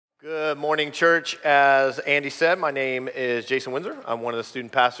Good morning, church. As Andy said, my name is Jason Windsor. I'm one of the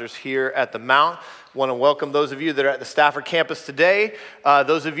student pastors here at the Mount. I want to welcome those of you that are at the Stafford campus today.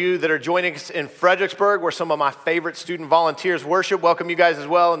 Those of you that are joining us in Fredericksburg, where some of my favorite student volunteers worship, welcome you guys as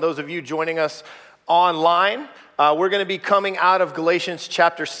well. And those of you joining us online, we're going to be coming out of Galatians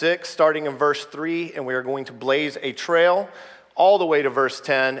chapter 6, starting in verse 3, and we are going to blaze a trail all the way to verse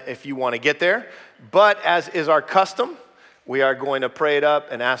 10 if you want to get there. But as is our custom, we are going to pray it up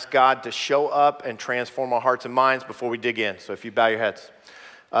and ask God to show up and transform our hearts and minds before we dig in. So if you bow your heads.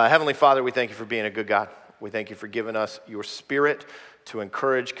 Heavenly Father, we thank you for being a good God. We thank you for giving us your spirit to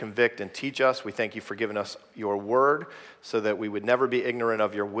encourage, convict, and teach us. We thank you for giving us your word so that we would never be ignorant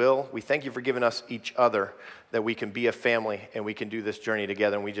of your will. We thank you for giving us each other, that we can be a family and we can do this journey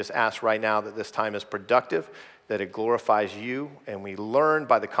together. And we just ask right now that this time is productive, that it glorifies you, and we learn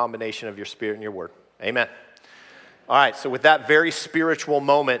by the combination of your spirit and your word. Amen. All right, so with that very spiritual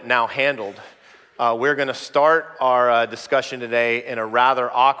moment now handled, we're going to start our discussion today in a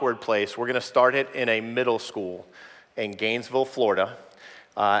rather awkward place. We're going to start it in a middle school in Gainesville, Florida.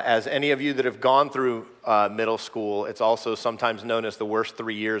 As any of you that have gone through middle school, it's also sometimes known as the worst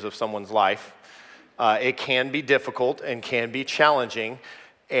 3 years of someone's life. It can be difficult and can be challenging.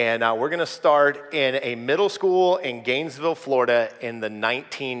 And we're going to start in a middle school in Gainesville, Florida in the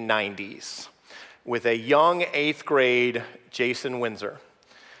 1990s. With a young 8th grade Jason Windsor,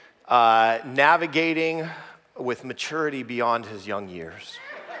 navigating with maturity beyond his young years.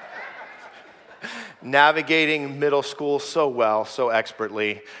 Navigating middle school so well, so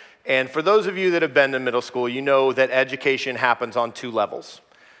expertly. And for those of you that have been to middle school, you know that education happens on two levels.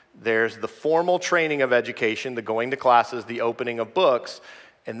 There's the formal training of education, the going to classes, the opening of books,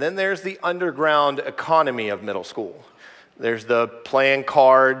 and then there's the underground economy of middle school. There's the playing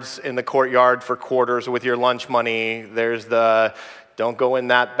cards in the courtyard for quarters with your lunch money. There's the don't go in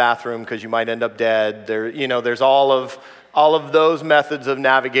that bathroom because you might end up dead. There's all of those methods of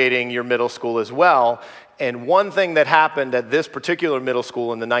navigating your middle school as well. And one thing that happened at this particular middle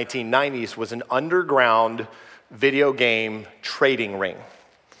school in the 1990s was an underground video game trading ring.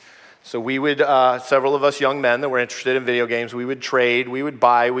 So we would, several of us young men that were interested in video games, we would trade, we would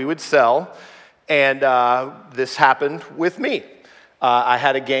buy, we would sell. And this happened with me. I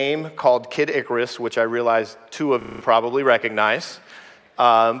had a game called Kid Icarus, which I realize two of you probably recognize.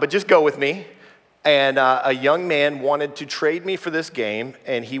 But just go with me. And a young man wanted to trade me for this game,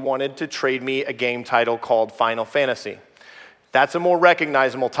 and he wanted to trade me a game title called Final Fantasy. That's a more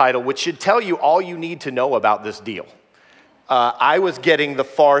recognizable title, which should tell you all you need to know about this deal. I was getting the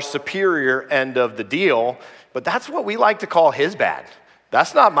far superior end of the deal, but that's what we like to call his bad.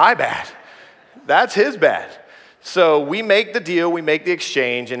 That's not my bad. That's his bad. So we make the deal, we make the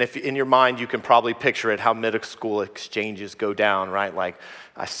exchange, and if in your mind you can probably picture it, how middle school exchanges go down, right? Like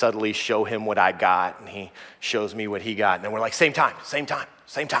I subtly show him what I got, and he shows me what he got, and then we're like, same time.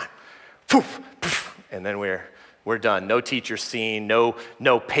 Poof, poof, and then we're done. No teacher seen, no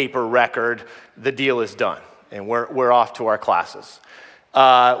paper record. The deal is done, and we're off to our classes.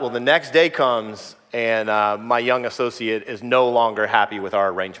 Well, the next day comes, and my young associate is no longer happy with our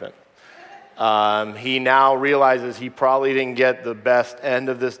arrangement. He now realizes he probably didn't get the best end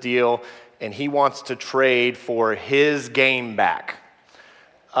of this deal, and he wants to trade for his game back.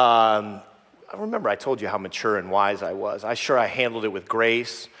 I remember I told you how mature and wise I was. I'm sure I handled it with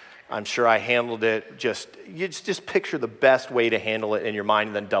grace. I'm sure I handled it just picture the best way to handle it in your mind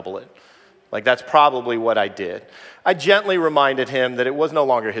and then double it. Like that's probably what I did. I gently reminded him that it was no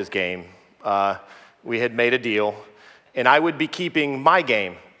longer his game. We had made a deal, and I would be keeping my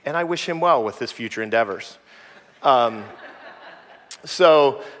game. And I wish him well with his future endeavors.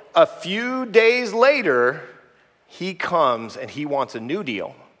 So a few days later, he comes and he wants a new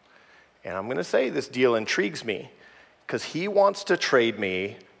deal. And I'm going to say this deal intrigues me because he wants to trade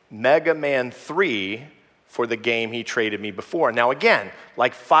me Mega Man 3 for the game he traded me before. Now again,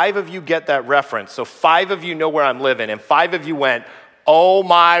 like 5 of you get that reference. So 5 of you know where I'm living. And 5 of you went, oh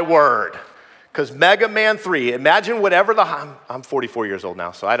my word. Because Mega Man 3, imagine whatever I'm 44 years old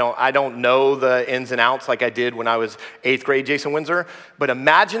now, so I don't know the ins and outs like I did when I was 8th grade Jason Windsor, but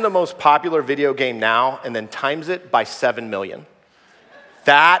imagine the most popular video game now and then times it by 7 million.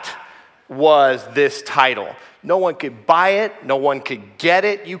 That was this title. No one could buy it, no one could get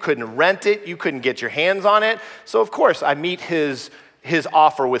it, you couldn't rent it, you couldn't get your hands on it. So of course I meet his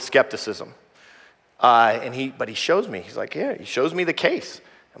offer with skepticism. But he shows me, he's like, yeah, he shows me the case.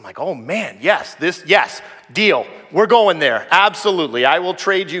 I'm like, oh man, yes, deal. We're going there. Absolutely. I will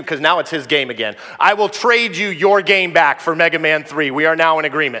trade you, because now it's his game again. I will trade you your game back for Mega Man 3. We are now in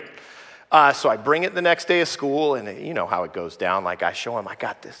agreement. So I bring it the next day of school, and you know how it goes down. Like I show him, I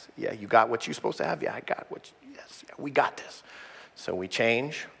got this. Yeah, you got what you're supposed to have? Yeah, I got what yes, yeah, we got this. So we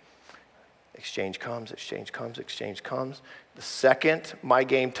change. Exchange comes, exchange comes, exchange comes. The second my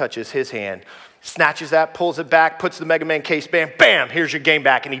game touches his hand, snatches that, pulls it back, puts the Mega Man case, bam, here's your game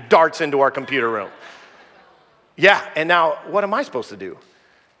back, and he darts into our computer room. Yeah, and now what am I supposed to do?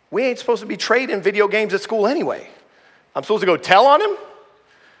 We ain't supposed to be trading video games at school anyway. I'm supposed to go tell on him?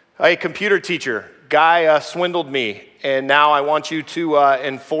 Hey, computer teacher, guy swindled me, and now I want you to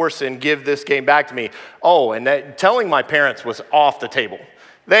enforce and give this game back to me. Oh, and telling my parents was off the table.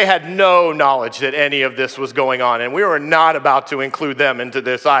 They had no knowledge that any of this was going on, and we were not about to include them into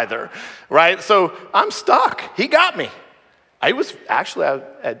this either, right? So I'm stuck. He got me. I was actually,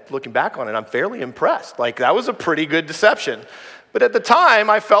 looking back on it, I'm fairly impressed. Like, that was a pretty good deception. But at the time,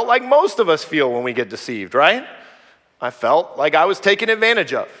 I felt like most of us feel when we get deceived, right? I felt like I was taken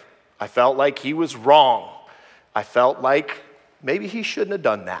advantage of. I felt like he was wrong. I felt like maybe he shouldn't have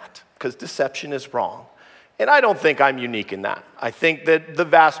done that, because deception is wrong. And I don't think I'm unique in that. I think that the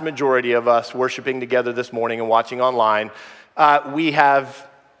vast majority of us worshiping together this morning and watching online, we have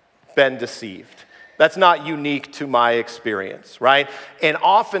been deceived. That's not unique to my experience, right? And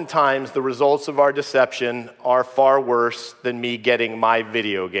oftentimes the results of our deception are far worse than me getting my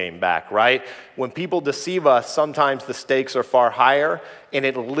video game back, right? When people deceive us, sometimes the stakes are far higher, and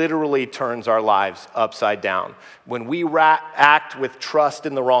it literally turns our lives upside down. When we act with trust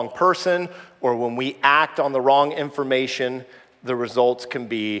in the wrong person, or when we act on the wrong information, the results can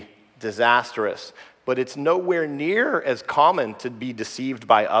be disastrous. But it's nowhere near as common to be deceived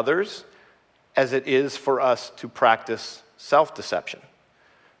by others as it is for us to practice self-deception.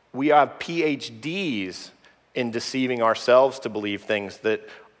 We have PhDs in deceiving ourselves to believe things that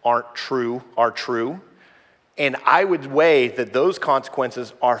aren't true are true. And I would weigh that those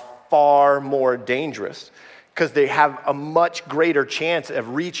consequences are far more dangerous because they have a much greater chance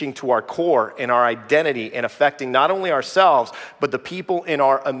of reaching to our core and our identity and affecting not only ourselves, but the people in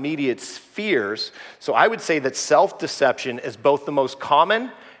our immediate spheres. So I would say that self-deception is both the most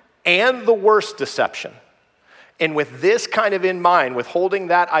common and the worst deception. And with this kind of in mind, with holding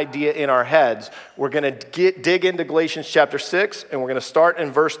that idea in our heads, we're going to dig into Galatians chapter 6, and we're going to start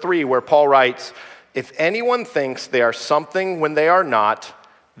in verse 3, where Paul writes, "If anyone thinks they are something when they are not,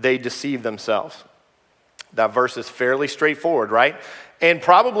 they deceive themselves." That verse is fairly straightforward, right? And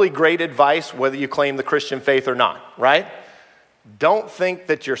probably great advice whether you claim the Christian faith or not, right? Don't think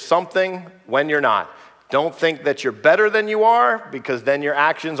that you're something when you're not. Don't think that you're better than you are, because then your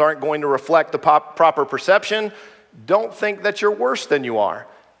actions aren't going to reflect the proper perception. Don't think that you're worse than you are.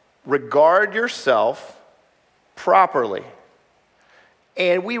 Regard yourself properly.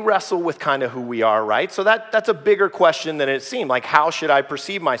 And we wrestle with kind of who we are, right? So that's a bigger question than it seemed. Like, how should I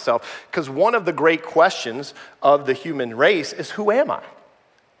perceive myself? Because one of the great questions of the human race is, who am I?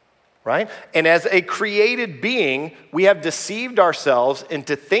 Right? And as a created being, we have deceived ourselves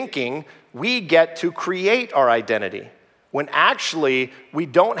into thinking we get to create our identity, when actually we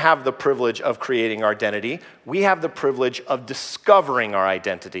don't have the privilege of creating our identity. We have the privilege of discovering our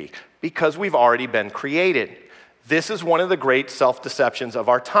identity because we've already been created. This is one of the great self-deceptions of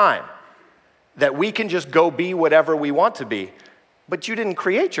our time, that we can just go be whatever we want to be, but you didn't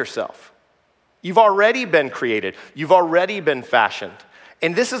create yourself. You've already been created. You've already been fashioned.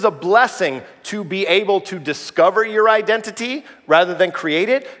 And this is a blessing to be able to discover your identity rather than create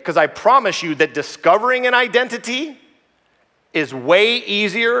it, because I promise you that discovering an identity is way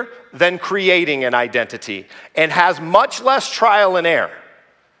easier than creating an identity and has much less trial and error.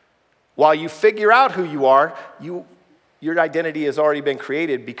 While you figure out who you are, your identity has already been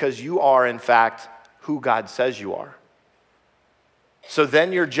created because you are, in fact, who God says you are. So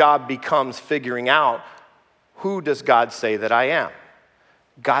then your job becomes figuring out, who does God say that I am?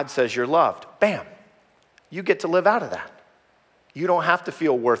 God says you're loved. Bam. You get to live out of that. You don't have to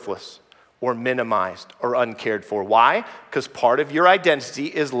feel worthless or minimized or uncared for. Why? Because part of your identity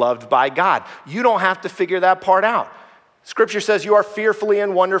is loved by God. You don't have to figure that part out. Scripture says you are fearfully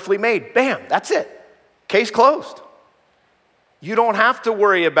and wonderfully made. Bam, that's it. Case closed. You don't have to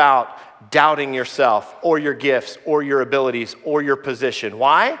worry about doubting yourself or your gifts or your abilities or your position.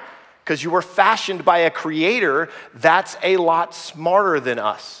 Why? Because you were fashioned by a creator that's a lot smarter than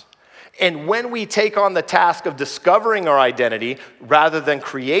us. And when we take on the task of discovering our identity rather than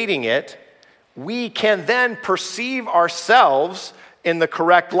creating it, we can then perceive ourselves in the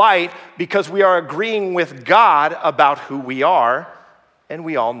correct light because we are agreeing with God about who we are, and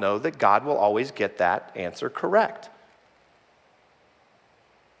we all know that God will always get that answer correct.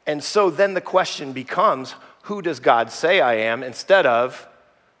 And so then the question becomes, who does God say I am, instead of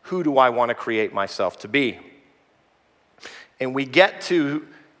Who do I want to create myself to be? And we get to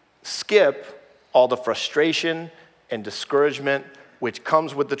skip all the frustration and discouragement which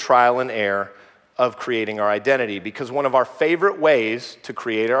comes with the trial and error of creating our identity. Because one of our favorite ways to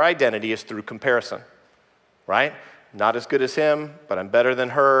create our identity is through comparison, right? Not as good as him, but I'm better than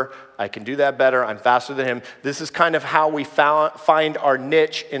her. I can do that better. I'm faster than him. This is kind of how we find our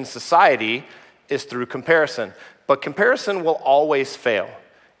niche in society, is through comparison. But comparison will always fail.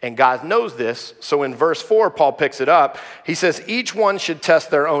 And God knows this. So in verse 4, Paul picks it up. He says, each one should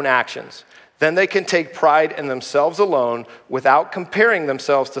test their own actions. Then they can take pride in themselves alone without comparing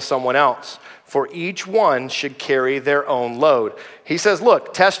themselves to someone else. For each one should carry their own load. He says,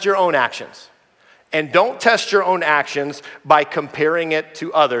 look, test your own actions. And don't test your own actions by comparing it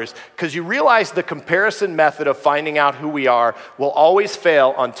to others, because you realize the comparison method of finding out who we are will always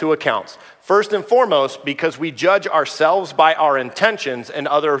fail on two accounts. First and foremost, because we judge ourselves by our intentions and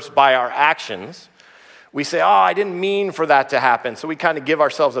others by our actions. We say, I didn't mean for that to happen. So we kind of give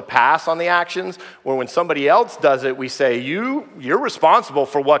ourselves a pass on the actions, where when somebody else does it, we say, you're responsible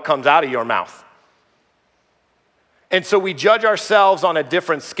for what comes out of your mouth. And so we judge ourselves on a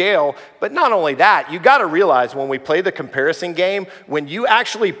different scale. But not only that, you got to realize when we play the comparison game, when you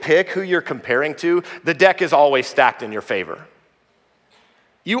actually pick who you're comparing to, the deck is always stacked in your favor.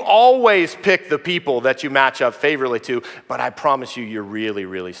 You always pick the people that you match up favorably to, but I promise you, you're really,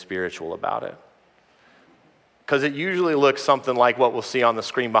 really spiritual about it. Because it usually looks something like what we'll see on the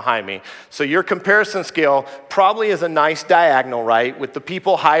screen behind me. So your comparison scale probably is a nice diagonal, right? With the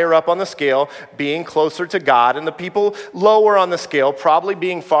people higher up on the scale being closer to God, and the people lower on the scale probably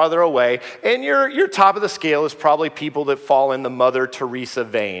being farther away. And your top of the scale is probably people that fall in the Mother Teresa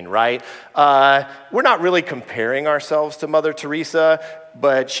vein, right? We're not really comparing ourselves to Mother Teresa,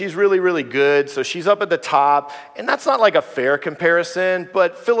 but she's really, really good, so she's up at the top, and that's not like a fair comparison,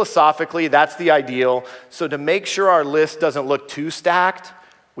 but philosophically, that's the ideal. So to make sure our list doesn't look too stacked,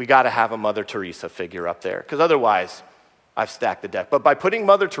 we got to have a Mother Teresa figure up there, because otherwise, I've stacked the deck. But by putting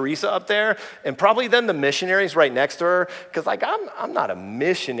Mother Teresa up there, and probably then the missionaries right next to her, because I'm not a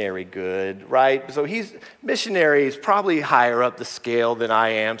missionary good, right? So missionary is probably higher up the scale than I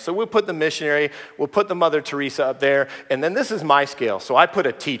am. So we'll put the missionary, we'll put the Mother Teresa up there, and then this is my scale. So I put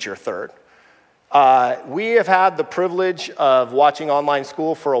a teacher third. We have had the privilege of watching online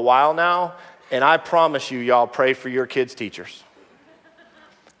school for a while now, and I promise you, y'all pray for your kids' teachers.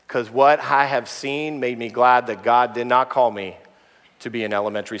 Because what I have seen made me glad that God did not call me to be an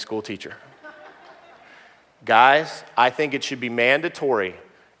elementary school teacher. Guys, I think it should be mandatory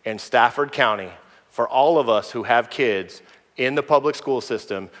in Stafford County for all of us who have kids in the public school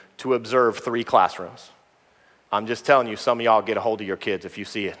system to observe 3 classrooms. I'm just telling you, some of y'all get a hold of your kids if you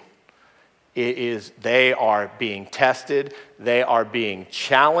see it. They are being tested. They are being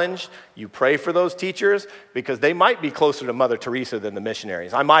challenged. You pray for those teachers because they might be closer to Mother Teresa than the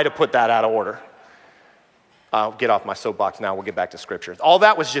missionaries. I might have put that out of order. I'll get off my soapbox now. We'll get back to scripture. All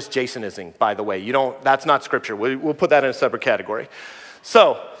that was just Jasonism, by the way. That's not scripture. We'll put that in a separate category.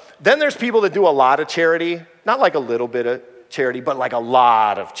 So then there's people that do a lot of charity, not like a little bit of charity, but like a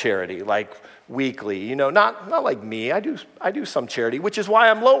lot of charity, like weekly, not like me. I do some charity, which is why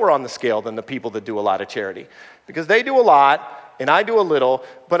I'm lower on the scale than the people that do a lot of charity, because they do a lot and I do a little,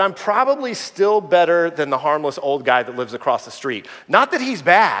 but I'm probably still better than the harmless old guy that lives across the street. Not that he's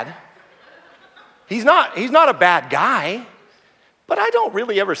bad. He's not a bad guy, but I don't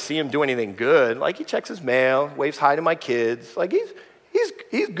really ever see him do anything good. Like he checks his mail, waves hi to my kids. Like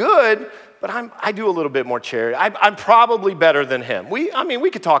he's good. But I do a little bit more charity. I'm probably better than him. We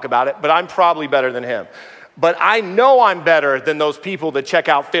could talk about it, but I'm probably better than him. But I know I'm better than those people that check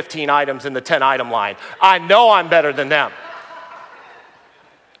out 15 items in the 10-item line. I know I'm better than them.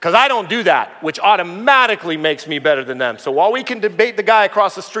 Because I don't do that, which automatically makes me better than them. So while we can debate the guy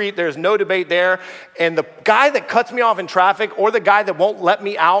across the street, there's no debate there. And the guy that cuts me off in traffic or the guy that won't let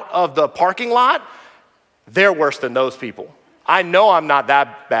me out of the parking lot, they're worse than those people. I know I'm not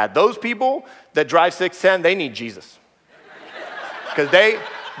that bad. Those people that drive 610, they need Jesus. Because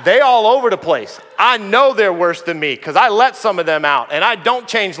they all over the place. I know they're worse than me because I let some of them out. And I don't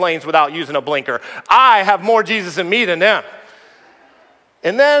change lanes without using a blinker. I have more Jesus in me than them.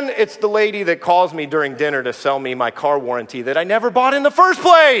 And then it's the lady that calls me during dinner to sell me my car warranty that I never bought in the first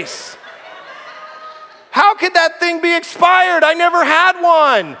place. How could that thing be expired? I never had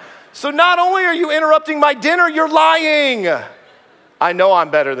one. So not only are you interrupting my dinner, you're lying. I know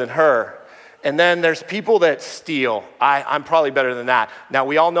I'm better than her. And then there's people that steal. I'm probably better than that. Now,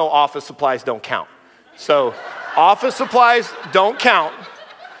 we all know office supplies don't count. So office supplies don't count.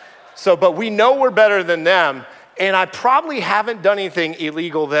 But we know we're better than them. and I probably haven't done anything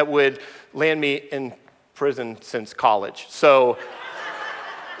illegal that would land me in prison since college. So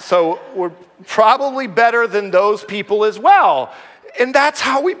we're probably better than those people as well. And that's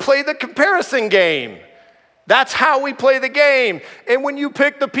how we play the comparison game. That's how we play the game. And when you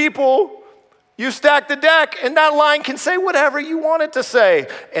pick the people, you stack the deck, and that line can say whatever you want it to say.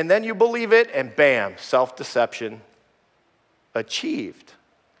 And then you believe it, and bam, self-deception achieved.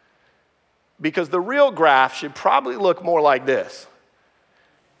 Because the real graph should probably look more like this: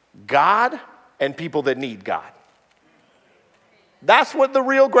 God and people that need God. That's what the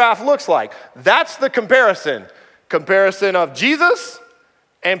real graph looks like. That's the comparison. Comparison of Jesus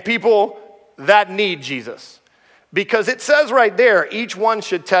and people that need Jesus. Because it says right there, each one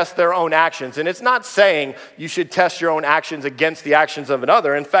should test their own actions. And it's not saying you should test your own actions against the actions of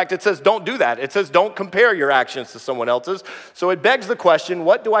another. In fact, it says don't do that. It says don't compare your actions to someone else's. So it begs the question,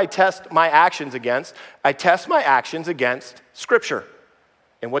 what do I test my actions against? I test my actions against Scripture.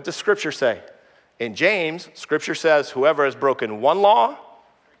 And what does Scripture say? In James, Scripture says whoever has broken one law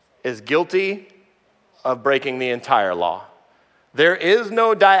is guilty of breaking the entire law. There is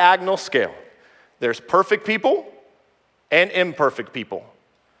no diagonal scale. There's perfect people and imperfect people.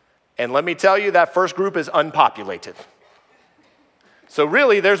 And let me tell you, that first group is unpopulated. So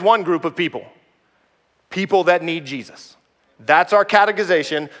really, there's one group of people that need Jesus. That's our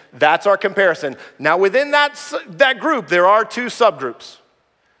categorization. That's our comparison. Now, within that group, there are two subgroups.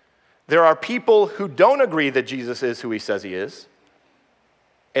 There are people who don't agree that Jesus is who he says he is,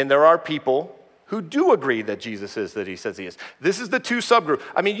 and there are people who do agree that Jesus is that he says he is. This is the two subgroups.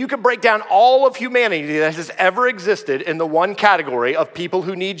 I mean, you can break down all of humanity that has ever existed in the one category of people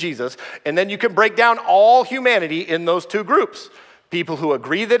who need Jesus, and then you can break down all humanity in those two groups. People who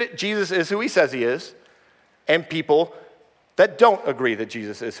agree that Jesus is who he says he is, and people that don't agree that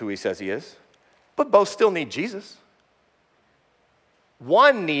Jesus is who he says he is, but both still need Jesus.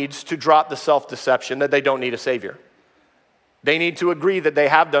 One needs to drop the self-deception that they don't need a Savior. They need to agree that they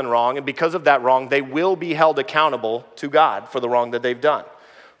have done wrong, and because of that wrong, they will be held accountable to God for the wrong that they've done.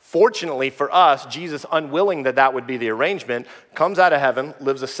 Fortunately for us, Jesus, unwilling that that would be the arrangement, comes out of heaven,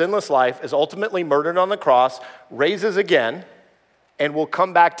 lives a sinless life, is ultimately murdered on the cross, raises again, and will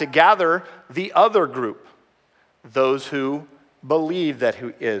come back to gather the other group, those who believe that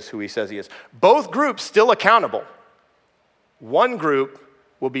he is who he says he is. Both groups still accountable. One group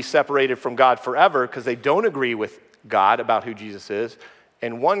will be separated from God forever because they don't agree with God about who Jesus is,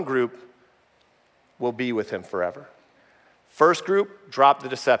 and one group will be with him forever. First group, drop the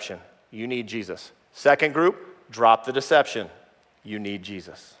deception. You need Jesus. Second group, drop the deception. You need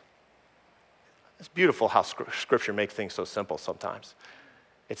Jesus. It's beautiful how Scripture makes things so simple sometimes.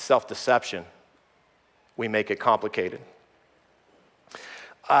 It's self-deception. We make it complicated.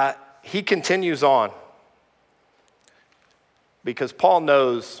 He continues on because Paul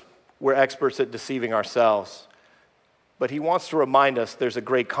knows we're experts at deceiving ourselves. But he wants to remind us there's a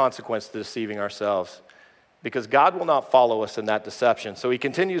great consequence to deceiving ourselves because God will not follow us in that deception. So he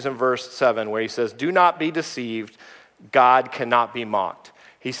continues in verse 7 where he says, do not be deceived. God cannot be mocked.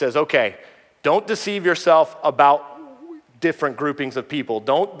 He says, okay, don't deceive yourself about different groupings of people.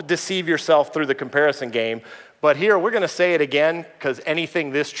 Don't deceive yourself through the comparison game. But here, we're going to say it again because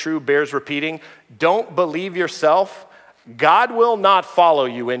anything this true bears repeating. Don't believe yourself. God will not follow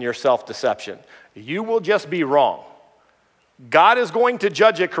you in your self-deception. You will just be wrong. God is going to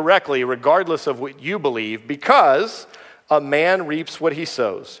judge it correctly regardless of what you believe because a man reaps what he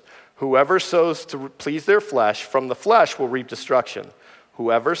sows. Whoever sows to please their flesh, from the flesh will reap destruction.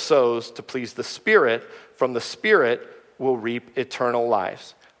 Whoever sows to please the Spirit, from the Spirit will reap eternal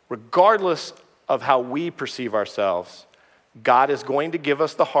lives. Regardless of how we perceive ourselves, God is going to give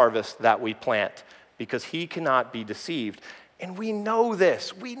us the harvest that we plant because he cannot be deceived. And we know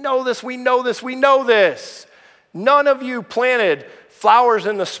this. We know this. We know this. We know this. None of you planted flowers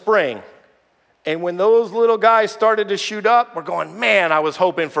in the spring. And when those little guys started to shoot up, we're going, man, I was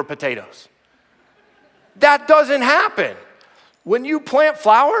hoping for potatoes. That doesn't happen. When you plant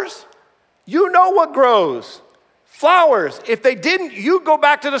flowers, you know what grows. Flowers. If they didn't, you go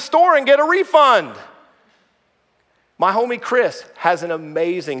back to the store and get a refund. My homie Chris has an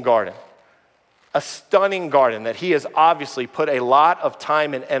amazing garden. A stunning garden that he has obviously put a lot of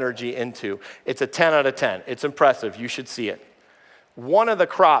time and energy into. It's a 10 out of 10. It's impressive. You should see it. One of the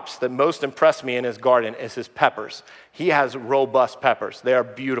crops that most impressed me in his garden is his peppers. He has robust peppers. They are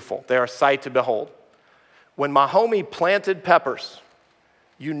beautiful. They are a sight to behold. When my homie planted peppers,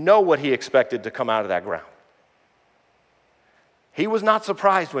 you know what he expected to come out of that ground. He was not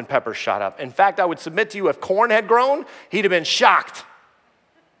surprised when peppers shot up. In fact, I would submit to you, if corn had grown, he'd have been shocked.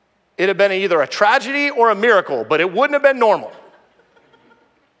 it'd have been either a tragedy or a miracle, but it wouldn't have been normal.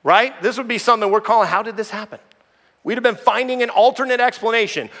 Right? This would be something we're calling, how did this happen? We'd have been finding an alternate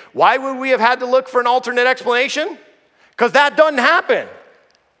explanation. Why would we have had to look for an alternate explanation? Because that doesn't happen,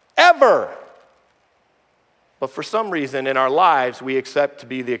 ever. But for some reason in our lives, we accept to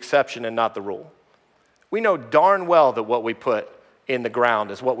be the exception and not the rule. We know darn well that what we put in the ground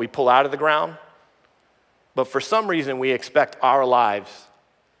is what we pull out of the ground. But for some reason, we expect our lives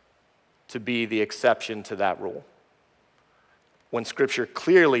to be the exception to that rule. When Scripture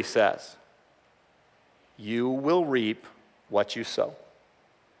clearly says, you will reap what you sow.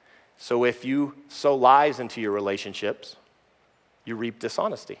 So if you sow lies into your relationships, you reap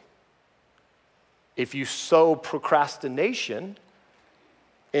dishonesty. If you sow procrastination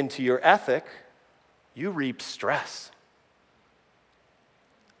into your ethic, you reap stress.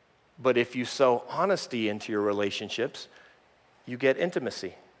 But if you sow honesty into your relationships, you get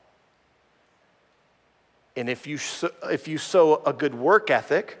intimacy. And if you sow a good work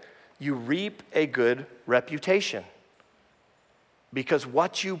ethic, you reap a good reputation. Because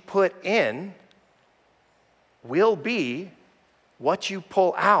what you put in will be what you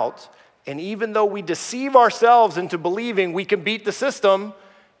pull out. And even though we deceive ourselves into believing we can beat the system,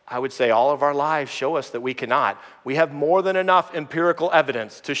 I would say all of our lives show us that we cannot. We have more than enough empirical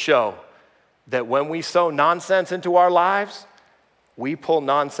evidence to show that when we sow nonsense into our lives, we pull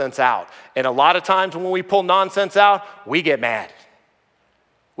nonsense out. And a lot of times when we pull nonsense out, we get mad.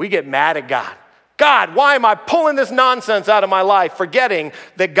 We get mad at God. God, why am I pulling this nonsense out of my life? Forgetting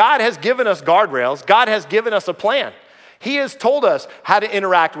that God has given us guardrails. God has given us a plan. He has told us how to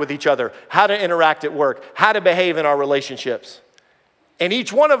interact with each other, how to interact at work, how to behave in our relationships. And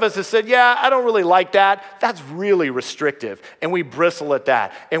each one of us has said, yeah, I don't really like that. That's really restrictive. And we bristle at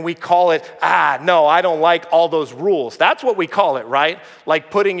that. And we call it, no, I don't like all those rules. That's what we call it, right?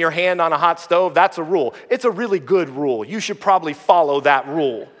 Like putting your hand on a hot stove, that's a rule. It's a really good rule. You should probably follow that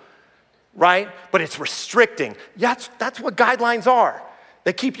rule, right? But it's restricting. That's what guidelines are.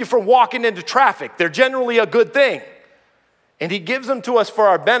 They keep you from walking into traffic. They're generally a good thing. And he gives them to us for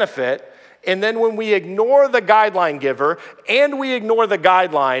our benefit. And then when we ignore the guideline giver and we ignore the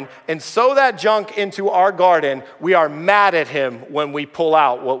guideline and sow that junk into our garden, we are mad at him when we pull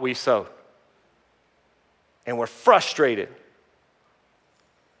out what we sowed. And we're frustrated,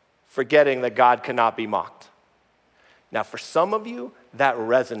 forgetting that God cannot be mocked. Now, for some of you, that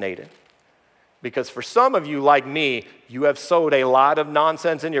resonated. Because for some of you, like me, you have sowed a lot of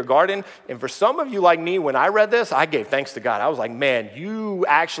nonsense in your garden. And for some of you, like me, when I read this, I gave thanks to God. I was like, man, you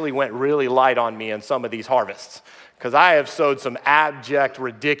actually went really light on me in some of these harvests. Because I have sowed some abject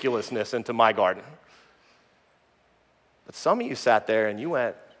ridiculousness into my garden. But some of you sat there and you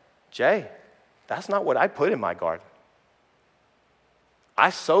went, Jay, that's not what I put in my garden.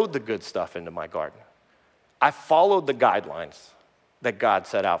 I sowed the good stuff into my garden. I followed the guidelines that God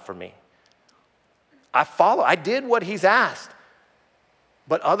set out for me. I did what he's asked.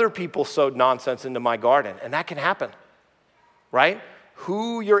 But other people sowed nonsense into my garden, and that can happen, right?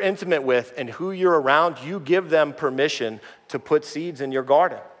 Who you're intimate with and who you're around, you give them permission to put seeds in your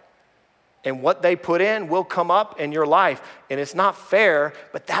garden. And what they put in will come up in your life. And it's not fair,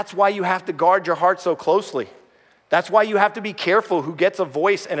 but that's why you have to guard your heart so closely. That's why you have to be careful who gets a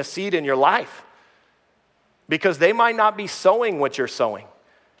voice and a seed in your life. Because they might not be sowing what you're sowing.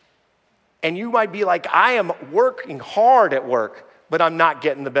 And you might be like, I am working hard at work, but I'm not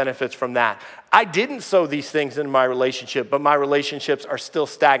getting the benefits from that. I didn't sow these things in my relationship, but my relationships are still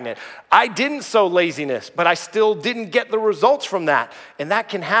stagnant. I didn't sow laziness, but I still didn't get the results from that. And that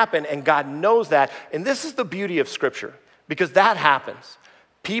can happen, and God knows that. And this is the beauty of Scripture, because that happens.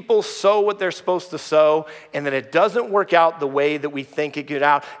 People sow what they're supposed to sow, and then it doesn't work out the way that we think it could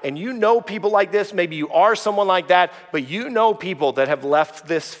out. And you know people like this. Maybe you are someone like that, but you know people that have left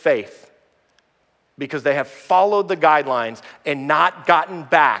this faith because they have followed the guidelines and not gotten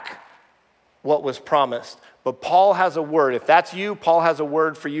back what was promised. But Paul has a word. If that's you, Paul has a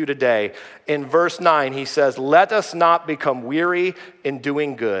word for you today. In verse 9, he says, let us not become weary in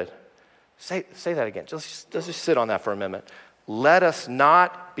doing good. Say that again. Just sit on that for a minute. Let us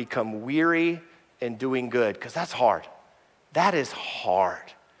not become weary in doing good, because that's hard. That is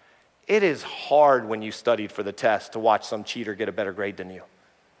hard. It is hard when you studied for the test to watch some cheater get a better grade than you.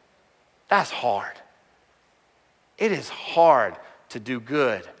 That's hard. It is hard to do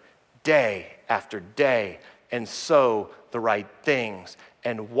good day after day and sow the right things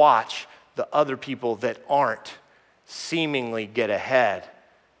and watch the other people that aren't seemingly get ahead.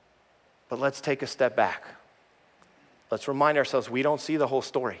 But let's take a step back. Let's remind ourselves we don't see the whole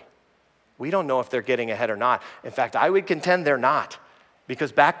story. We don't know if they're getting ahead or not. In fact, I would contend they're not.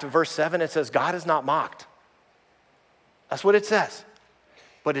 Because back to verse 7, it says, God is not mocked. That's what it says.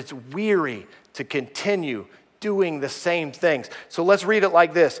 But it's weary to continue doing the same things. So let's read it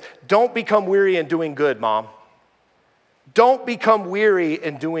like this. Don't become weary in doing good, Mom. Don't become weary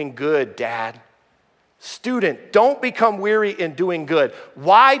in doing good, Dad. Student, don't become weary in doing good.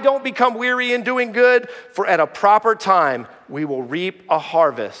 Why don't become weary in doing good? For at a proper time, we will reap a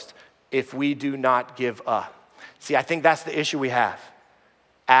harvest if we do not give up. See, I think that's the issue we have.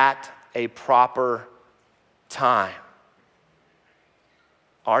 At a proper time.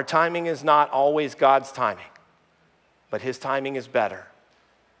 Our timing is not always God's timing, but his timing is better.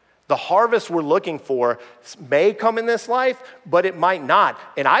 The harvest we're looking for may come in this life, but it might not.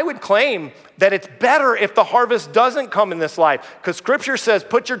 And I would claim that it's better if the harvest doesn't come in this life, because Scripture says,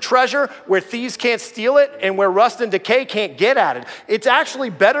 put your treasure where thieves can't steal it and where rust and decay can't get at it. It's actually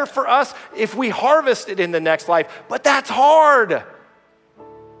better for us if we harvest it in the next life, but that's hard.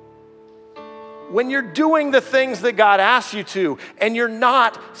 When you're doing the things that God asks you to and you're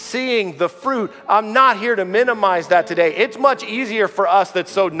not seeing the fruit, I'm not here to minimize that today. It's much easier for us that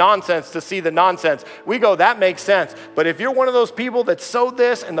sowed nonsense to see the nonsense. We go, that makes sense. But if you're one of those people that sowed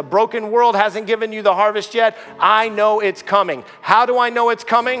this and the broken world hasn't given you the harvest yet, I know it's coming. How do I know it's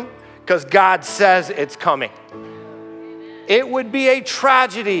coming? Because God says it's coming. It would be a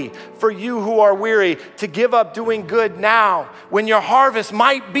tragedy for you who are weary to give up doing good now when your harvest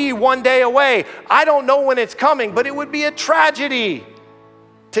might be one day away. I don't know when it's coming, but it would be a tragedy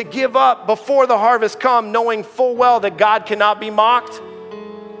to give up before the harvest comes, knowing full well that God cannot be mocked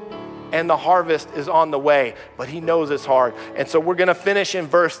and the harvest is on the way. But he knows it's hard. And so we're going to finish in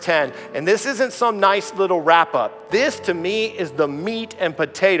verse 10. And this isn't some nice little wrap up. This to me is the meat and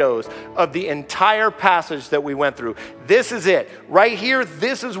potatoes of the entire passage that we went through. This is it. Right here,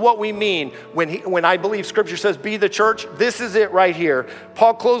 this is what we mean when I believe Scripture says be the church. This is it right here.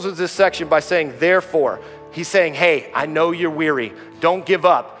 Paul closes this section by saying, therefore. He's saying, hey, I know you're weary. Don't give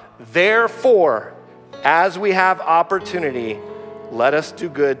up. Therefore, as we have opportunity, let us do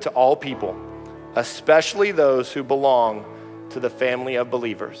good to all people, especially those who belong to the family of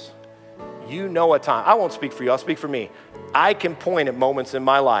believers. You know a time. I won't speak for you. I'll speak for me. I can point at moments in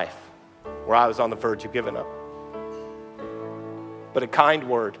my life where I was on the verge of giving up. But a kind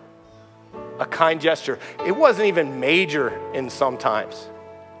word, a kind gesture, it wasn't even major in sometimes,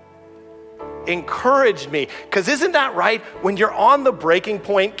 encouraged me. Because isn't that right? When you're on the breaking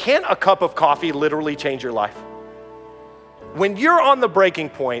point, can't a cup of coffee literally change your life? When you're on the breaking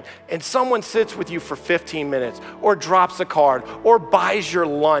point and someone sits with you for 15 minutes or drops a card or buys your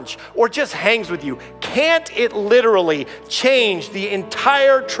lunch or just hangs with you, can't it literally change the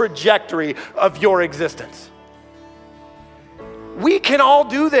entire trajectory of your existence? We can all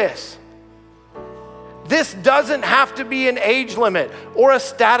do this. This doesn't have to be an age limit or a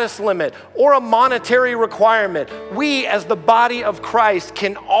status limit or a monetary requirement. We, as the body of Christ,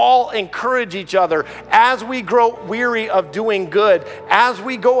 can all encourage each other as we grow weary of doing good, as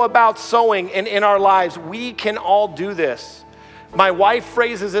we go about sowing and in our lives. We can all do this. My wife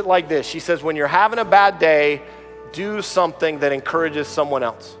phrases it like this. She says, when you're having a bad day, do something that encourages someone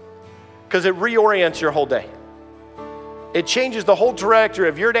else, because it reorients your whole day. It changes the whole trajectory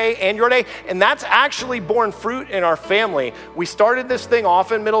of your day and your day, and that's actually borne fruit in our family. We started this thing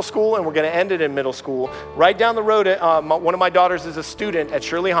off in middle school, and we're going to end it in middle school. Right down the road, one of my daughters is a student at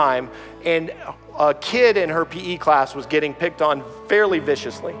Shirley Heim, and a kid in her PE class was getting picked on fairly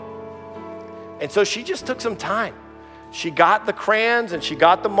viciously. And so she just took some time. She got the crayons, and she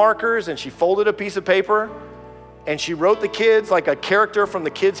got the markers, and she folded a piece of paper, and she wrote the kids like a character from the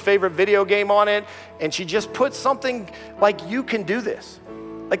kids' favorite video game on it. And she just put something like, you can do this.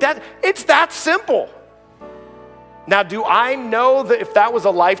 Like that, it's that simple. Now, do I know that if that was a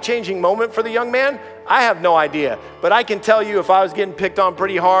life-changing moment for the young man? I have no idea. But I can tell you if I was getting picked on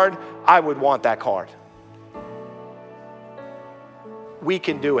pretty hard, I would want that card. We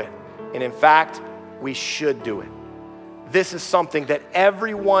can do it. And in fact, we should do it. This is something that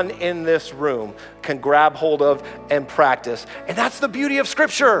everyone in this room can grab hold of and practice. And that's the beauty of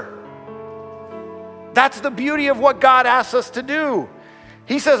Scripture. That's the beauty of what God asks us to do.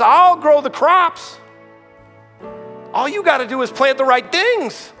 He says, I'll grow the crops. All you got to do is plant the right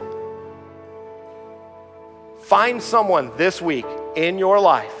things. Find someone this week in your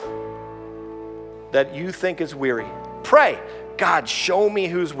life that you think is weary. Pray, God, show me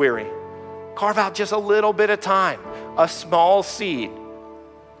who's weary. Carve out just a little bit of time, a small seed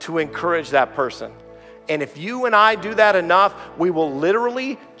to encourage that person. And if you and I do that enough, we will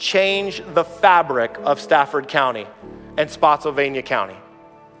literally change the fabric of Stafford County and Spotsylvania County.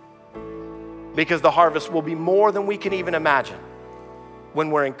 Because the harvest will be more than we can even imagine.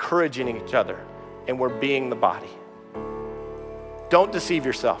 when we're encouraging each other and we're being the body. Don't deceive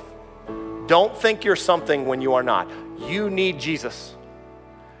yourself. Don't think you're something when you are not. You need Jesus.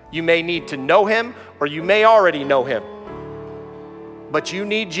 You may need to know him, or you may already know him. But you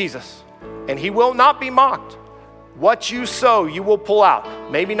need Jesus, and he will not be mocked. What you sow, you will pull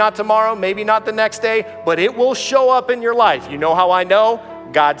out. Maybe not tomorrow, maybe not the next day, but it will show up in your life. You know how I know?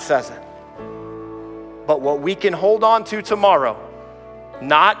 God says it. But what we can hold on to tomorrow,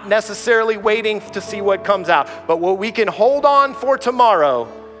 not necessarily waiting to see what comes out, but what we can hold on for tomorrow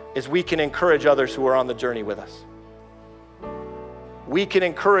is we can encourage others who are on the journey with us. We can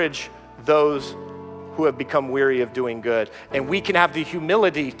encourage those who have become weary of doing good. And we can have the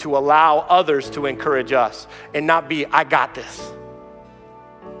humility to allow others to encourage us and not be, I got this.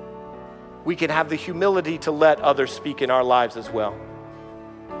 We can have the humility to let others speak in our lives as well.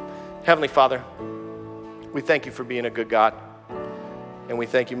 Heavenly Father, we thank you for being a good God. And we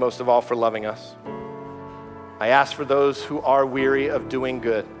thank you most of all for loving us. I ask for those who are weary of doing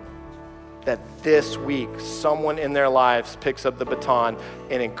good, that this week someone in their lives picks up the baton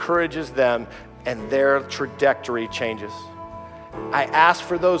and encourages them and their trajectory changes. I ask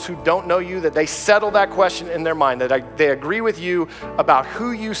for those who don't know you that they settle that question in their mind, that they agree with you about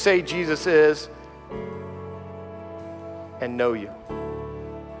who you say Jesus is and know you.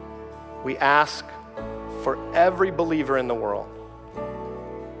 We ask for every believer in the world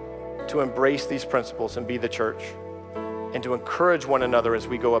to embrace these principles and be the church, and to encourage one another as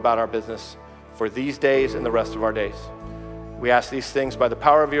we go about our business for these days and the rest of our days. We ask these things by the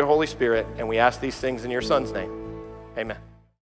power of your Holy Spirit, and we ask these things in your Son's name. Amen.